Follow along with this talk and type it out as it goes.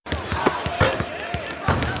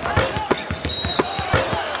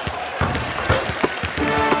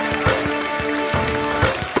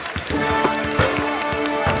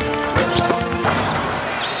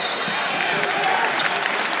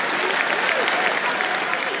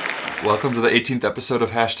Welcome to the 18th episode of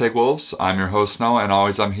Hashtag Wolves. I'm your host, Noah, and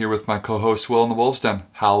always I'm here with my co-host, Will, in the Wolves Den.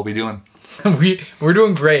 How are we doing? We're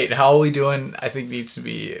doing great. How are we doing? I think needs to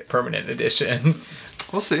be a permanent addition.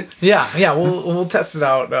 We'll see. Yeah, we'll test it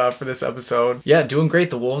out for this episode. Yeah, doing great.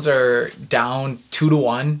 The Wolves are down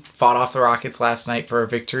 2-1. Fought off the Rockets last night for a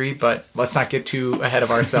victory, but let's not get too ahead of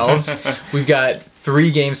ourselves. We've got 3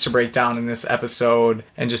 games to break down in this episode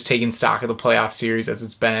and just taking stock of the playoff series as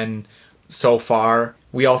it's been so far.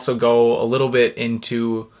 We also go a little bit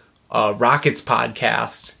into Rockets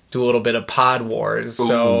podcast, do a little bit of Pod Wars. Ooh.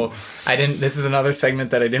 So this is another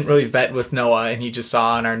segment that I didn't really vet with Noah, and he just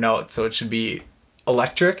saw in our notes, so it should be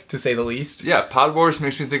electric, to say the least. Yeah, Pod Wars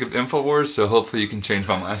makes me think of InfoWars, so hopefully you can change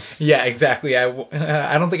my mind. Yeah, exactly.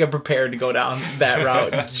 I don't think I'm prepared to go down that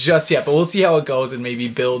route just yet, but we'll see how it goes and maybe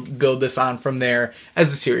build this on from there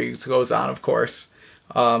as the series goes on, of course.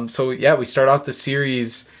 So yeah, we start out the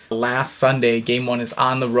series last Sunday. Game 1 is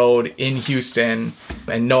on the road in Houston,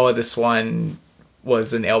 and Noah, this one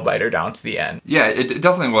was a nail-biter down to the end. Yeah, it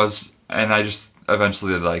definitely was, and I just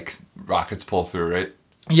eventually Rockets pull through, right?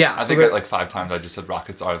 Yeah, I think 5 times I just said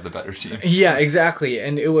Rockets are the better team. Yeah, exactly.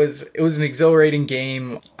 And it was an exhilarating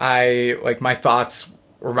game. My thoughts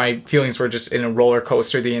or my feelings were just in a roller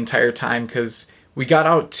coaster the entire time, because we got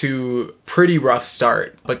out to pretty rough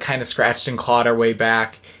start, but kind of scratched and clawed our way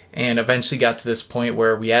back, and eventually got to this point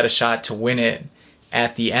where we had a shot to win it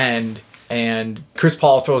at the end. And Chris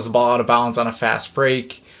Paul throws the ball out of bounds on a fast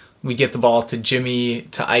break. We get the ball to Jimmy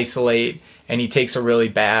to isolate, and he takes a really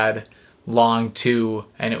bad long 2,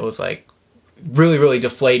 and it was really, really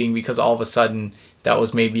deflating, because all of a sudden that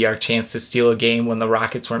was maybe our chance to steal a game when the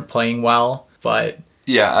Rockets weren't playing well. But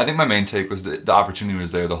yeah, I think my main take was the opportunity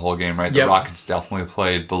was there the whole game, right? Yep. The Rockets definitely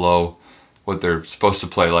played below what they're supposed to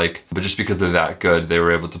play like, but just because they're that good, they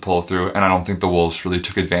were able to pull through, and I don't think the Wolves really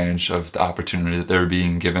took advantage of the opportunity that they were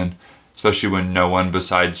being given, especially when no one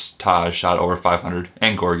besides Taj shot over 500,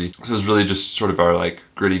 and Gorgie. So it was really just sort of our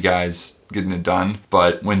gritty guys getting it done.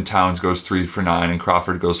 But when Towns goes 3 for 9 and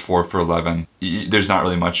Crawford goes 4 for 11, there's not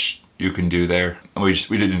really much you can do there. And we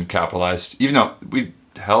didn't capitalize, even though we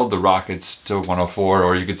held the Rockets to 104,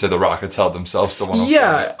 or you could say the Rockets held themselves to 104.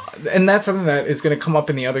 Yeah, and that's something that is going to come up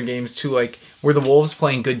in the other games too, where the Wolves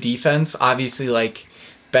playing good defense, obviously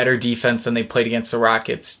better defense than they played against the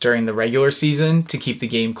Rockets during the regular season to keep the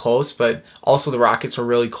game close, but also the Rockets were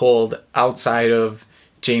really cold outside of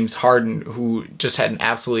James Harden, who just had an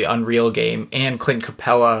absolutely unreal game, and Clint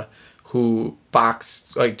Capella, who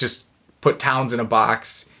just put Towns in a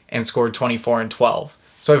box and scored 24 and 12.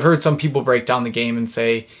 So I've heard some people break down the game and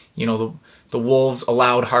say, the Wolves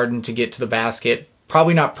allowed Harden to get to the basket,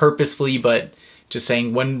 probably not purposefully, but just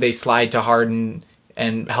saying when they slide to Harden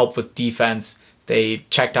and help with defense, they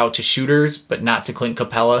checked out to shooters, but not to Clint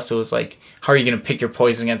Capella. So it was how are you going to pick your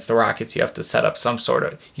poison against the Rockets? You have to set up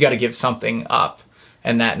you got to give something up.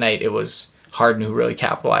 And that night it was Harden who really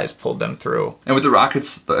capitalized, pulled them through. And with the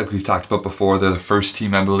Rockets, like we've talked about before, they're the first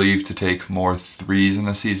team, I believe, to take more threes in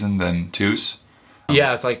the season than twos.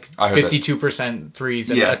 Yeah, it's 52% threes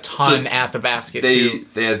and a ton at the basket, too.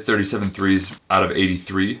 They had 37 threes out of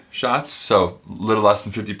 83 shots, so a little less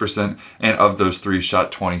than 50%. And of those threes,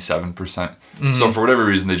 shot 27%. Mm-hmm. So for whatever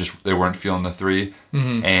reason, they weren't feeling the 3.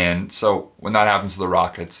 Mm-hmm. And so when that happens to the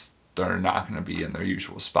Rockets, they're not going to be in their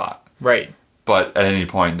usual spot. Right. But at any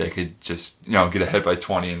point, they could just get a hit by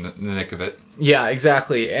 20 in the nick of it. Yeah,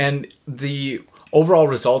 exactly. And the overall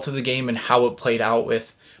result of the game and how it played out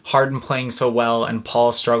with Harden playing so well and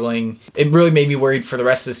Paul struggling, it really made me worried for the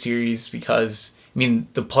rest of the series, because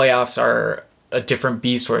the playoffs are a different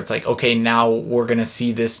beast where it's okay, now we're going to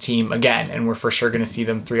see this team again, and we're for sure going to see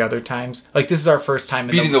them 3 other times. This is our first time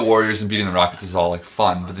beating the Warriors and beating the Rockets is all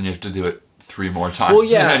fun, but then you have to do it 3 more times. Well,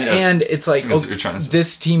 yeah, and it's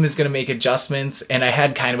this team is going to make adjustments, and I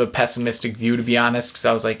had kind of a pessimistic view, to be honest, because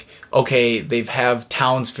I was okay, they've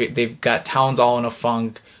got Towns all in a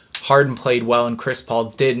funk. Harden played well and Chris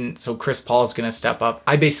Paul didn't, so Chris Paul's going to step up.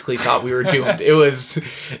 I basically thought we were doomed. It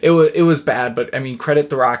was bad, but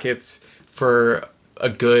credit the Rockets for a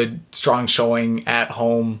good, strong showing at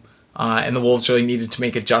home. And the Wolves really needed to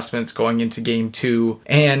make adjustments going into Game 2.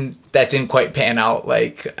 And that didn't quite pan out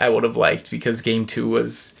like I would have liked, because Game 2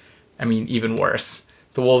 was, even worse.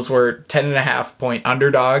 The Wolves were 10.5-point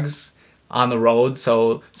underdogs on the road,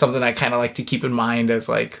 so something I kind of like to keep in mind as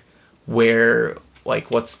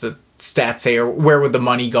what's the stats say, or where would the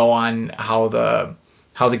money go on how the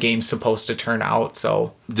game's supposed to turn out.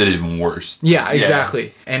 So did it even worse. Yeah, exactly.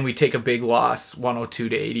 Yeah. And we take a big loss,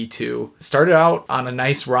 102-82. Started out on a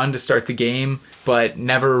nice run to start the game, but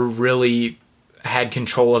never really had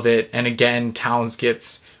control of it. And again, Towns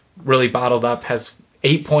gets really bottled up, has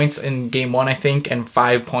 8 points in game 1, I think, and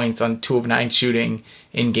 5 points on 2 of 9 shooting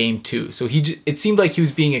in game 2. So it seemed like he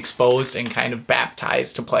was being exposed and kind of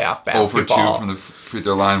baptized to playoff basketball. 0 for 2 from the free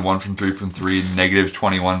throw line, 1 from 3 from 3, negative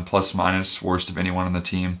 21 plus minus, worst of anyone on the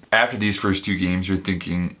team. After these first 2 games, you're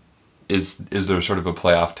thinking, is there sort of a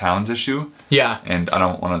playoff Towns issue? Yeah. And I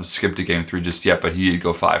don't want to skip to game 3 just yet, but he did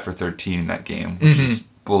go 5 for 13 in that game, which is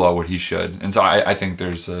below what he should. And so I think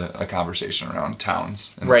there's a conversation around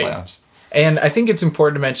Towns in the playoffs. And I think it's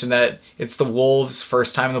important to mention that it's the Wolves'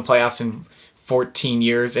 first time in the playoffs in 14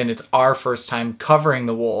 years, and it's our first time covering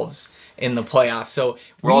the Wolves in the playoffs. So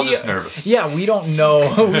we're all just nervous. Yeah, we don't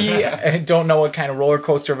know. We don't know what kind of roller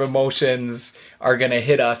coaster of emotions are going to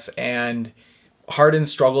hit us. And Harden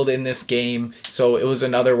struggled in this game, so it was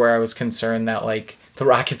another where I was concerned that like the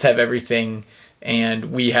Rockets have everything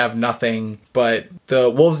and we have nothing. But the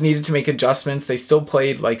Wolves needed to make adjustments. They still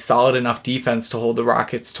played like solid enough defense to hold the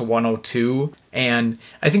Rockets to 102. And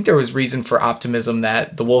I think there was reason for optimism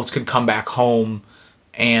that the Wolves could come back home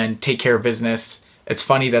and take care of business. It's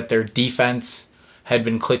funny that their defense had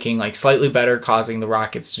been clicking like slightly better, causing the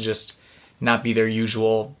Rockets to just not be their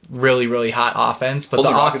usual really, really hot offense. But the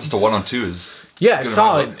Rockets to 102 is it's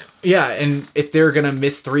solid. Yeah, and if they're going to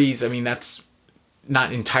miss threes, I mean, that's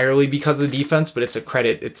not entirely because of the defense, but it's a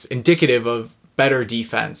credit. It's indicative of better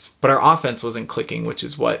defense. But our offense wasn't clicking, which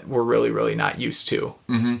is what we're really, really not used to.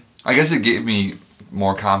 Mm-hmm. I guess it gave me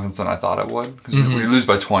more confidence than I thought it would. Because when you lose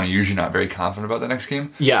by 20, you're usually not very confident about the next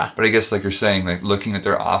game. Yeah. But I guess like you're saying, like looking at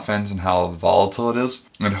their offense and how volatile it is,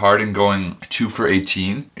 and Harden going 2 for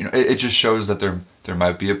 18, it just shows that there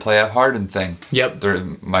might be a playoff Harden thing. Yep. There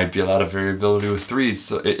might be a lot of variability with threes.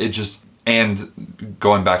 So it just... And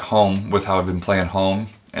going back home with how I've been playing home.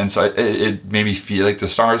 And so it made me feel like the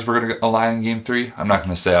stars were going to align in game 3. I'm not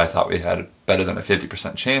going to say I thought we had better than a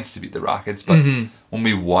 50% chance to beat the Rockets. But when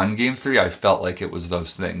we won game 3, I felt like it was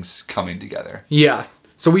those things coming together. Yeah.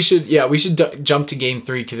 So we should jump to game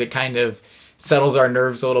 3 because it kind of settles our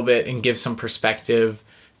nerves a little bit and gives some perspective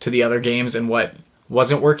to the other games and what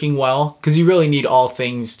wasn't working well. Because you really need all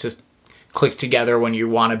things to click together when you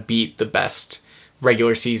want to beat the best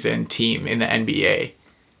regular season team in the NBA.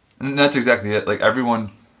 And that's exactly it. Like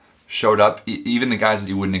everyone showed up, even the guys that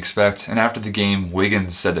you wouldn't expect. And after the game,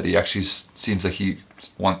 Wiggins said that he actually seems like he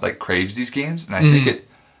craves these games. And I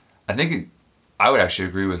would actually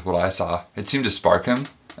agree with what I saw. It seemed to spark him.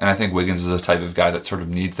 And I think Wiggins is a type of guy that sort of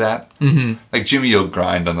needs that. Mm-hmm. Like Jimmy will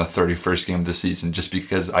grind on the 31st game of the season just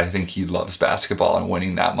because I think he loves basketball and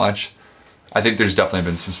winning that much. I think there's definitely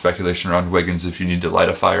been some speculation around Wiggins if you need to light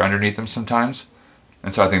a fire underneath him sometimes.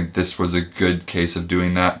 And so I think this was a good case of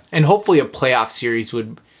doing that. And hopefully a playoff series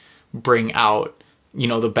would bring out,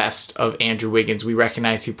 the best of Andrew Wiggins. We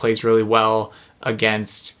recognize he plays really well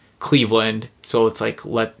against Cleveland. So it's like,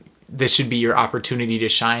 this should be your opportunity to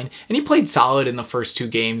shine. And he played solid in the first 2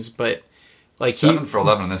 games, but like 7 for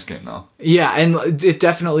 11 in this game though. Yeah, and it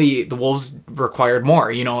definitely, the Wolves required more,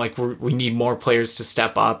 we need more players to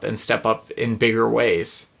step up in bigger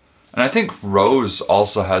ways. And I think Rose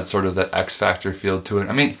also had sort of that X Factor feel to it.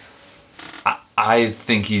 I mean, I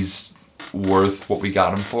think he's worth what we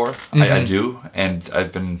got him for. Mm-hmm. I do. And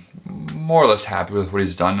I've been more or less happy with what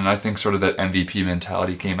he's done. And I think sort of that MVP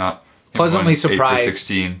mentality came out. Pleasantly surprised. 8 for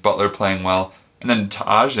 16, Butler playing well. And then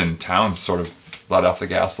Taj and Towns sort of let off the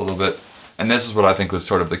gas a little bit. And this is what I think was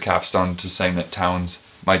sort of the capstone to saying that Towns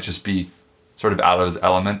might just be sort of out of his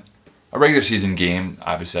element. A regular season game,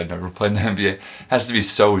 obviously I've never played in the NBA, has to be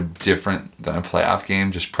so different than a playoff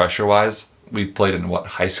game, just pressure-wise. We played in,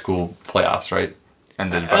 high school playoffs, right?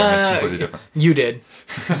 And the environment's completely different. You did.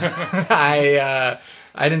 I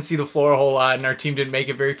didn't see the floor a whole lot, and our team didn't make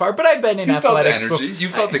it very far, but I've been in athletics. You felt the energy. You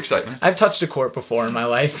felt the excitement. I've touched a court before in my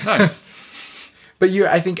life. Nice. But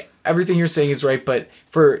I think everything you're saying is right, but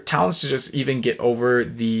for Towns to just even get over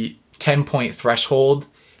the 10-point threshold,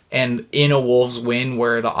 and in a Wolves win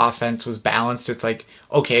where the offense was balanced, it's like,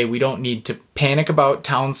 okay, we don't need to panic about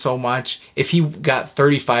Towns so much. If he got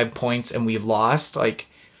 35 points and we lost, like,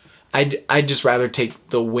 I'd just rather take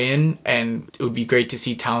the win, and it would be great to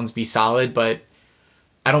see Towns be solid, but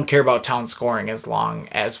I don't care about Towns scoring as long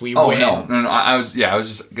as we win. No. I was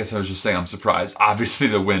just saying I'm surprised. Obviously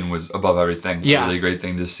the win was above everything. Yeah. A really great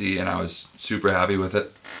thing to see, and I was super happy with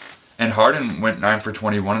it. And Harden went 9 for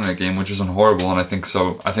 21 in that game, which isn't horrible, and I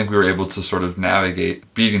think we were able to sort of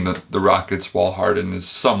navigate beating the Rockets while Harden is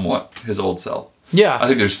somewhat his old self. Yeah. I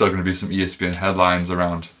think there's still going to be some ESPN headlines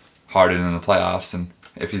around Harden in the playoffs, and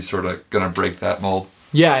if he's sort of going to break that mold.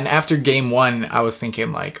 Yeah, and after game 1, I was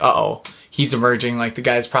thinking like, he's emerging, like the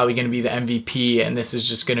guy's probably going to be the MVP, and this is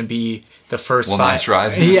just going to be the first 5. Nice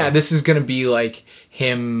ride. Yeah, this is going to be like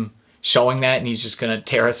him showing that, and he's just going to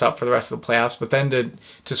tear us up for the rest of the playoffs. But then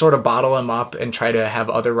to sort of bottle him up and try to have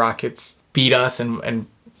other Rockets beat us and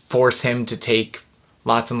force him to take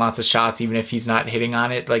lots and lots of shots, even if he's not hitting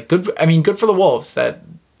on it. Like, good for the Wolves that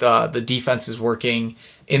the defense is working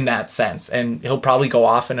in that sense. And he'll probably go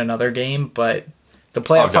off in another game, but the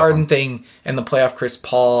playoff Harden thing and the playoff Chris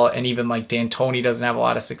Paul and even like D'Antoni doesn't have a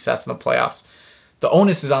lot of success in the playoffs. The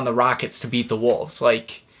onus is on the Rockets to beat the Wolves.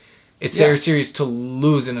 Like, it's their series to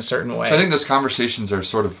lose in a certain way. So I think those conversations are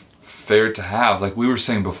sort of fair to have. Like we were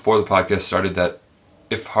saying before the podcast started, that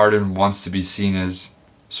if Harden wants to be seen as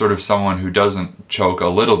sort of someone who doesn't choke a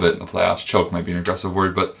little bit in the playoffs, choke might be an aggressive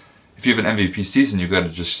word, but if you have an MVP season, you've got to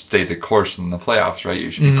just stay the course in the playoffs, right? You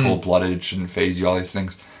should be cold-blooded, it shouldn't phase you, all these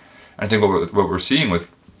things. And I think what we're seeing with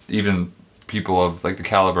even people of like the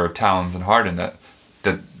caliber of Towns and Harden,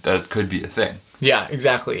 that could be a thing. Yeah,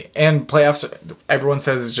 exactly. And playoffs, everyone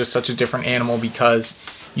says, is just such a different animal because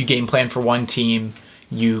you game plan for one team,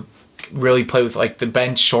 you really play with like the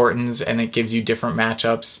bench shortens and it gives you different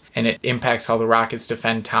matchups, and it impacts how the Rockets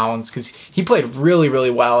defend Towns, because he played really, really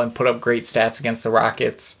well and put up great stats against the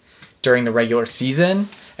Rockets during the regular season.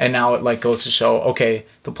 And now it like goes to show, okay,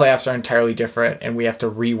 the playoffs are entirely different and we have to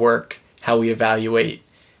rework how we evaluate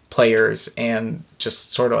players and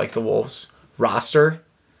just sort of like the Wolves roster.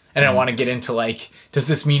 And I don't want to get into like, does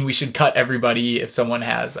this mean we should cut everybody if someone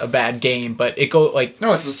has a bad game? But it go like,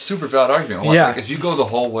 no, it's a super valid argument. Like, if you go the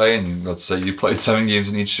whole way and let's say you played 7 games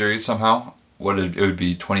in each series somehow, it would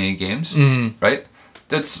be 28 games, right?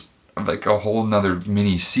 That's like a whole nother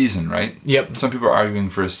mini season, right? Yep. Some people are arguing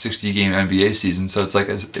for a 60-game NBA season, so it's like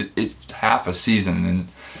it's half a season, and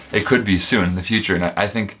it could be soon in the future. And I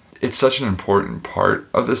think it's such an important part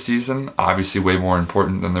of the season, obviously way more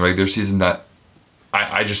important than the regular season, that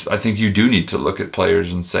I think you do need to look at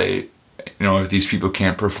players and say, if these people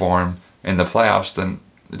can't perform in the playoffs, then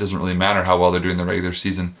it doesn't really matter how well they're doing in the regular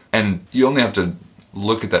season. And you only have to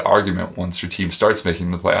look at that argument once your team starts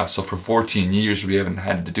making the playoffs. So for 14 years, we haven't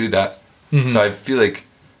had to do that. So I feel like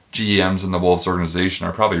GMs in the Wolves organization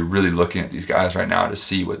are probably really looking at these guys right now to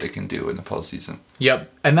see what they can do in the postseason. Yep.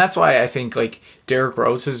 And that's why I think like Derrick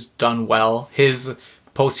Rose has done well. His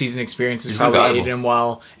postseason experience has probably aided him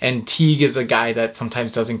well. And Teague is a guy that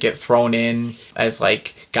sometimes doesn't get thrown in as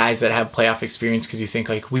like guys that have playoff experience, because you think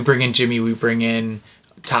like we bring in Jimmy, we bring in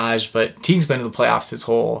Taj, but Teague's been to the playoffs his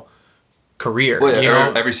whole career.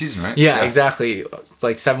 Well, every season, right? Yeah, exactly. It's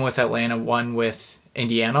like 7 with Atlanta, 1 with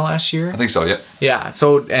Indiana last year. I think so, yeah. Yeah,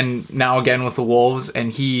 so, and now again with the Wolves,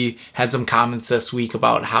 and he had some comments this week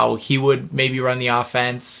about how he would maybe run the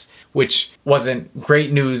offense, which wasn't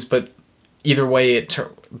great news, but either way,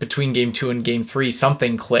 between game 2 and game 3,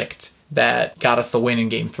 something clicked that got us the win in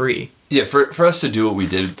game 3. Yeah, for us to do what we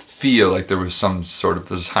did, feel like there was some sort of,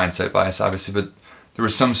 there's hindsight bias obviously, but there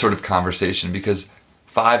was some sort of conversation because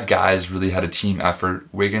 5 guys really had a team effort.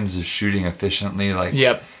 Wiggins is shooting efficiently.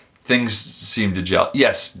 Yep. Things seemed to gel.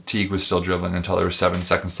 Yes, Teague was still dribbling until there were 7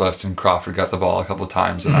 seconds left, and Crawford got the ball a couple of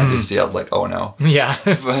times, and I just yelled like, "Oh no!" Yeah,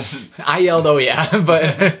 but I yelled, "Oh yeah!"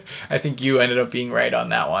 But I think you ended up being right on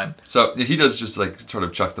that one. So he does just like sort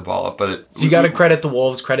of chuck the ball up, but so you got to credit the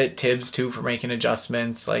Wolves, credit Tibbs too for making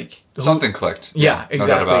adjustments. Like something clicked. Yeah, exactly. No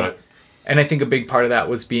doubt about it. And I think a big part of that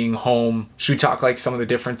was being home. Should we talk like some of the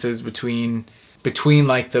differences between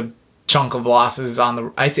like the chunk of losses on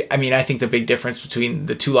the I think the big difference between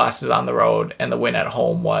the 2 losses on the road and the win at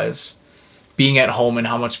home was being at home and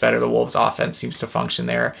how much better the Wolves offense seems to function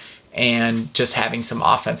there, and just having some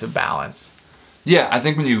offensive balance. Yeah, I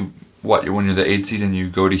think when you're the 8 seed and you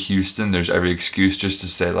go to Houston, there's every excuse just to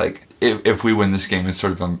say like if we win this game, it's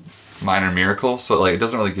sort of a minor miracle. So like it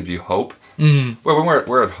doesn't really give you hope. Well, when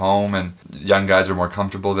we're at home and young guys are more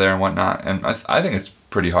comfortable there and whatnot, and I think it's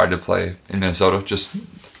pretty hard to play in Minnesota.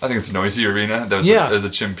 I think it's a noisy arena. That was a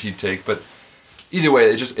Chim Pete take, but either way,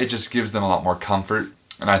 it just gives them a lot more comfort,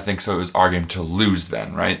 and I think so. It was our game to lose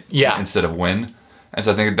then, right? Yeah. Instead of win, and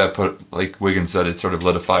so I think that put, like Wiggins said, it sort of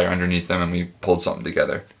lit a fire underneath them, and we pulled something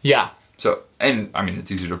together. Yeah. So, and I mean,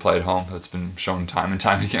 it's easier to play at home. That's been shown time and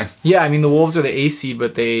time again. Yeah, I mean, the Wolves are the A seed,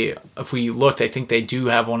 but if we looked, I think they do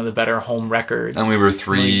have one of the better home records. And we were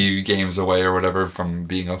 3 games away or whatever from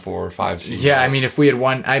being a 4 or 5 seed. Yeah, I mean, if we had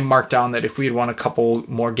won, I marked down that if we had won a couple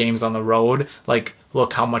more games on the road, like,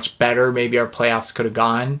 look how much better maybe our playoffs could have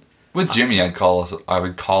gone. With Jimmy, I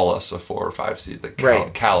would call us a 4 or 5 seed, like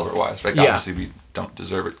right. Caliber-wise. Right? Yeah. Obviously, we don't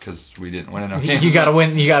deserve it because we didn't win enough games. You gotta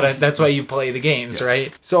win. That's why you play the games, yes.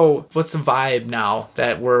 Right? So, what's the vibe now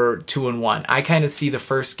that we're 2-1? I kind of see the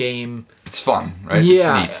first game. It's fun, right?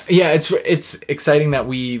 Yeah, it's neat. Yeah. It's exciting that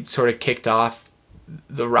we sort of kicked off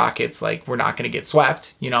the Rockets like we're not going to get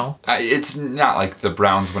swept, you know? It's not like the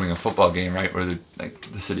Browns winning a football game, right? Where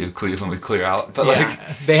like the city of Cleveland would clear out, but like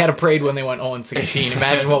they had a parade when they went 0-16.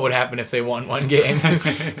 Imagine what would happen if they won one game.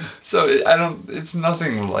 So it's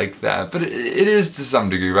nothing like that, but it is to some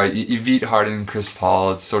degree, right? You beat Harden and Chris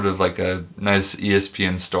Paul. It's sort of like a nice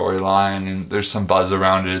ESPN storyline, and there's some buzz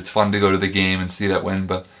around it. It's fun to go to the game and see that win,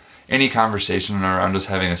 but any conversation around us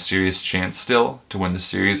having a serious chance still to win the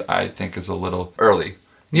series, I think is a little early.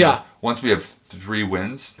 Yeah. You know, once we have 3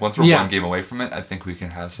 wins, once we're one game away from it, I think we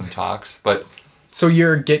can have some talks. But so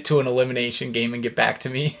you're get to an elimination game and get back to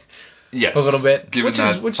me. Yes. A little bit. Given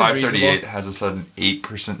that 538 has a sudden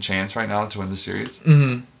 8% chance right now to win the series.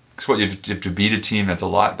 Mm-hmm. Because what you have to beat a team that's a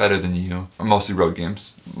lot better than you, mostly road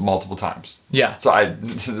games, multiple times. Yeah. So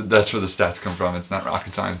that's where the stats come from. It's not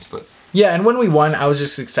rocket science, but. Yeah, and when we won, I was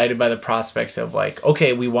just excited by the prospect of like,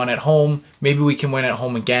 okay, we won at home. Maybe we can win at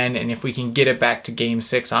home again. And if we can get it back to game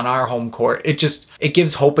 6 on our home court, it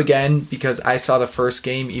gives hope again, because I saw the first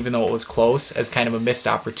game, even though it was close, as kind of a missed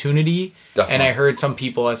opportunity. Definitely. And I heard some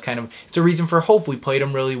people as kind of, it's a reason for hope. We played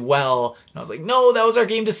them really well. And I was like, no, that was our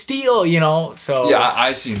game to steal, you know? So yeah,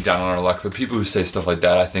 I seem down on our luck, but people who say stuff like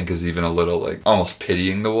that, I think is even a little like almost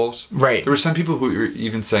pitying the Wolves. Right. There were some people who were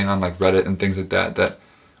even saying on like Reddit and things like that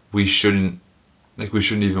we shouldn't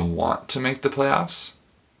even want to make the playoffs.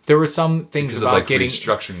 There were some things because about of, like, getting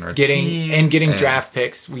draft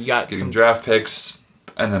picks. We got some draft picks,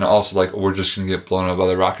 and then also like we're just gonna get blown up by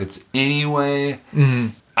the Rockets anyway. Mm-hmm.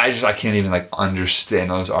 I can't even like understand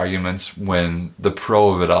those arguments when the pro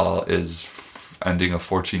of it all is ending a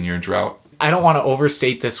 14-year drought. I don't want to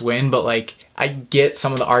overstate this win, but like I get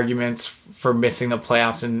some of the arguments for missing the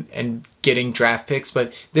playoffs and getting draft picks,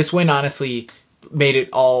 but this win honestly made it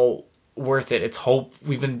all worth it. It's hope.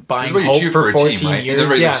 We've been buying hope for 14 team, right? years. In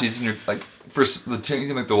the regular season, you're like, for the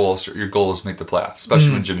team like the Wolves, your goal is to make the playoffs,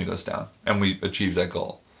 especially when Jimmy goes down, and we achieved that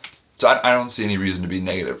goal. So I don't see any reason to be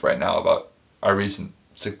negative right now about our recent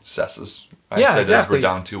successes. Exactly. We're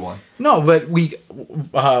down 2-1. No, but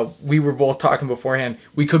we were both talking beforehand.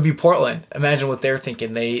 We could be Portland. Imagine what they're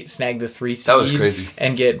thinking. They snagged the 3 seed. That was crazy.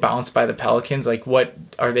 And get bounced by the Pelicans. Like, what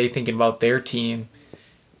are they thinking about their team?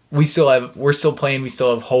 We're still playing, we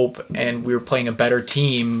still have hope, and we're playing a better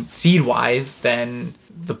team seed-wise than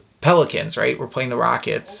the Pelicans, right? We're playing the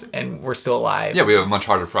Rockets, and we're still alive. Yeah, we have a much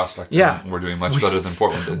harder prospect. Yeah. We're doing much better than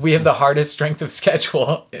Portland did. We have the hardest strength of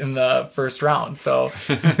schedule in the first round, so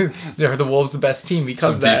they're the Wolves the best team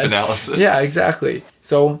because of that. Deep analysis. Yeah, exactly.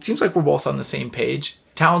 So it seems like we're both on the same page.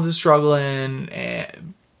 Towns is struggling,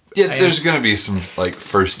 and there's going to be some like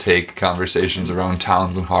first take conversations around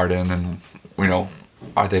Towns and Harden, and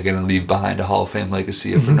are they going to leave behind a Hall of Fame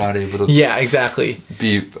legacy if they're not able to be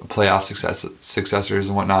playoff successors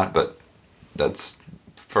and whatnot? But that's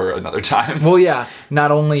for another time. Well, yeah.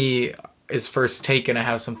 Not only is First Take going to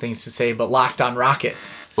have some things to say, but Locked on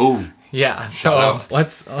Rockets. Ooh. Yeah, so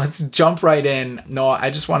let's jump right in. Noah, I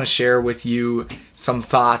just want to share with you some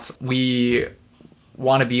thoughts. We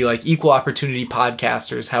want to be like equal opportunity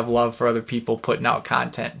podcasters, have love for other people putting out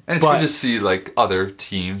content. And it's good to see like other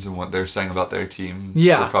teams and what they're saying about their team.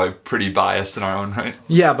 Yeah. We're probably pretty biased in our own right.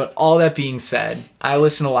 Yeah, but all that being said, I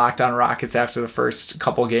listened to Locked on Rockets after the first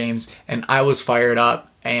couple games, and I was fired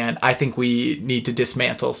up, and I think we need to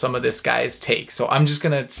dismantle some of this guy's takes. So I'm just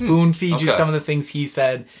going to spoon feed you some of the things he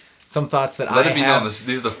said, some thoughts that Let it be known, these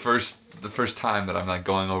are the first time that I'm like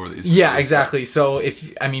going over these. Yeah, exactly. So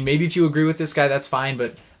maybe if you agree with this guy, that's fine,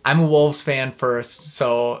 but I'm a Wolves fan first,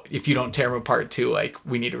 so if you don't tear him apart too, like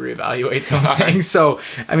we need to reevaluate some things. So,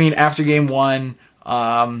 after game 1,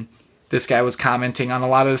 this guy was commenting on a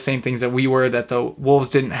lot of the same things that we were, that the Wolves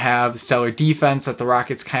didn't have stellar defense, that the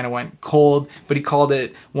Rockets kind of went cold, but he called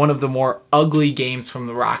it one of the more ugly games from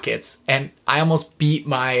the Rockets. And I almost beat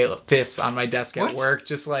my fists on my desk at work,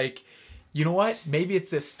 just like, you know what? Maybe it's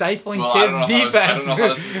this stifling Tibbs defense. I don't know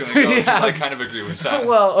how this is going to go. Yeah, I kind of agree with that.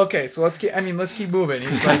 Well, okay, so let's keep moving.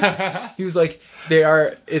 He was like,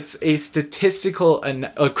 it's a statistical,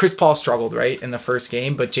 and Chris Paul struggled, right, in the first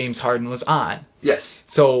game, but James Harden was on. Yes.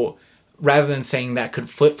 So rather than saying that could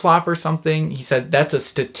flip-flop or something, he said that's a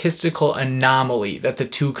statistical anomaly that the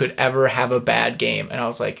two could ever have a bad game. And I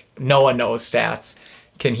was like, Noah knows stats.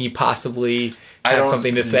 Can he possibly have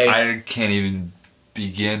something to say? I can't even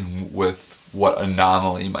begin with what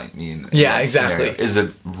anomaly might mean. Yeah, exactly. Scenario. Is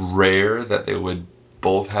it rare that they would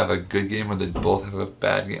both have a good game or they both have a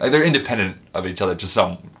bad game? Like, they're independent of each other to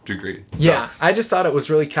some degree. So. Yeah, I just thought it was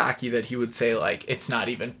really cocky that he would say, like, it's not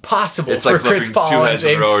even possible for Chris Paul two heads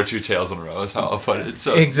in a row or two tails in a row is how I'll put it.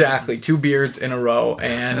 So. Exactly, 2 beards in a row,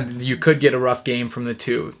 and you could get a rough game from the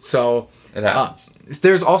two. So it happens.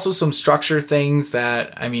 There's also some structure things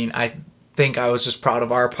that, I mean, I think I was just proud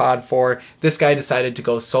of our pod for. This guy decided to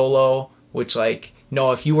go solo, which, like,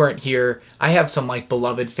 no, if you weren't here, I have some, like,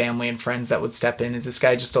 beloved family and friends that would step in. Is this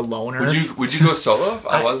guy just a loner? Would you go solo if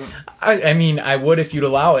I wasn't? I mean, I would if you'd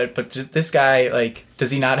allow it, but just this guy, like,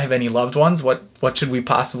 does he not have any loved ones? What should we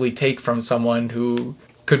possibly take from someone who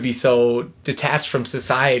could be so detached from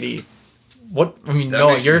society?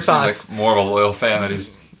 Your thoughts. Like more of a loyal fan that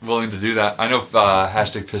he's willing to do that. I know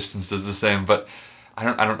hashtag Pistons does the same, but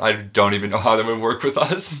I don't even know how that would work with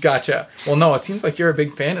us. Gotcha. Well, no, it seems like you're a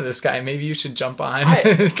big fan of this guy. Maybe you should jump on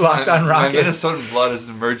Locked On Rockets. My Minnesotan blood is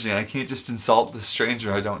emerging. I can't just insult this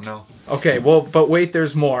stranger I don't know. Okay, well, but wait,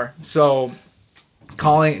 there's more. So,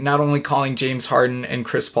 not only calling James Harden and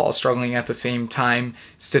Chris Paul struggling at the same time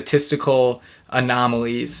statistical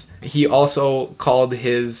anomalies, he also called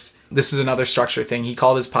this is another structure thing. He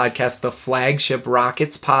called his podcast the Flagship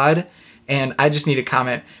Rockets Pod. And I just need to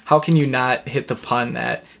comment, how can you not hit the pun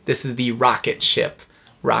that this is the rocket ship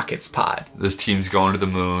Rockets Pod? This team's going to the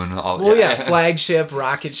moon. Flagship,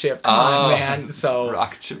 rocket ship, come on, man. So,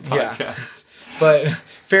 Rocket Ship Podcast. Yeah. But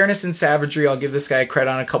fairness and savagery, I'll give this guy credit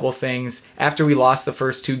on a couple things. After we lost the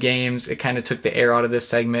first 2 games, it kind of took the air out of this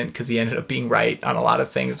segment because he ended up being right on a lot of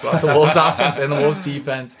things about the Wolves offense and the Wolves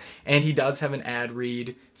defense. And he does have an ad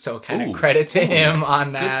read, so kind of credit to him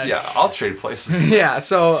on that. Yeah, I'll trade places. Yeah,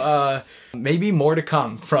 so maybe more to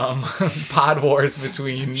come from Pod Wars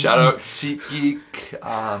between... Shout out SeatGeek.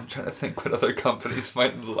 I'm trying to think what other companies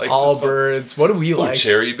might like Allbirds. What do we like?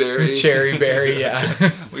 Cherry Berry. Cherry Berry,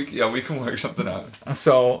 yeah. we can work something out.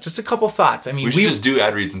 So, just a couple thoughts. I mean, we should just do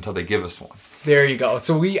ad reads until they give us one. There you go.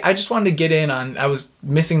 So I just wanted to get in on, I was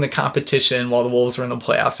missing the competition while the Wolves were in the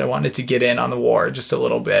playoffs. I wanted to get in on the war just a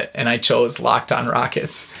little bit, and I chose Locked On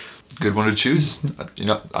Rockets. Good one to choose.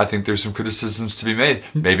 I think there's some criticisms to be made.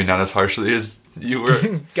 Maybe not as harshly as you were.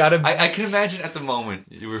 I can imagine at the moment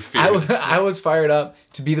you were feeling. I was fired up.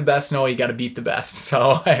 To be the best, no, you got to beat the best.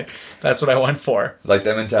 So that's what I went for. Like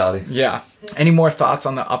that mentality. Yeah. Any more thoughts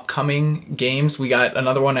on the upcoming games? We got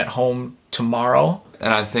another one at home tomorrow.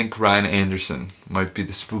 And I think Ryan Anderson might be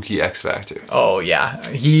the spooky X Factor. Oh, yeah.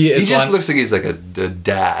 He just looks like he's like a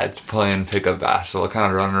dad playing pickup basketball,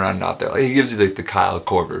 kind of running around out there. Like he gives you like the Kyle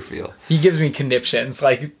Korver feel. He gives me conniptions.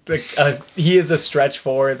 He is a stretch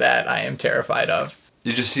four that I am terrified of.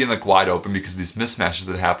 You just see him like wide open because of these mismatches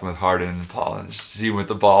that happen with Harden and Paul. And just see him with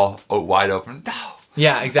the ball wide open. No.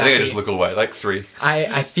 Yeah, exactly. I think I just look away, like 3.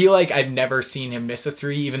 I feel like I've never seen him miss a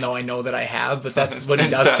 3, even though I know that I have, but that's what he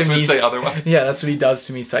does to me. Say otherwise. Yeah, that's what he does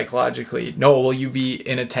to me psychologically. Noah, will you be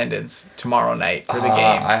in attendance tomorrow night for the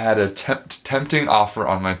game? I had a tempting offer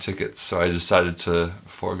on my tickets, so I decided to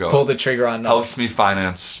forego. Pull the trigger on those. Helps me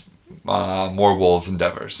finance more Wolves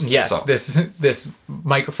endeavors. Yes, so. this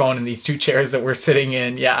microphone and these 2 chairs that we're sitting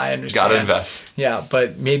in. Yeah, I understand. Gotta invest. Yeah,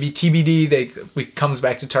 but maybe TBD. Comes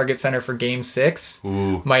back to Target Center for Game 6.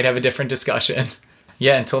 Ooh. Might have a different discussion.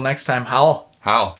 Yeah. Until next time, Howl.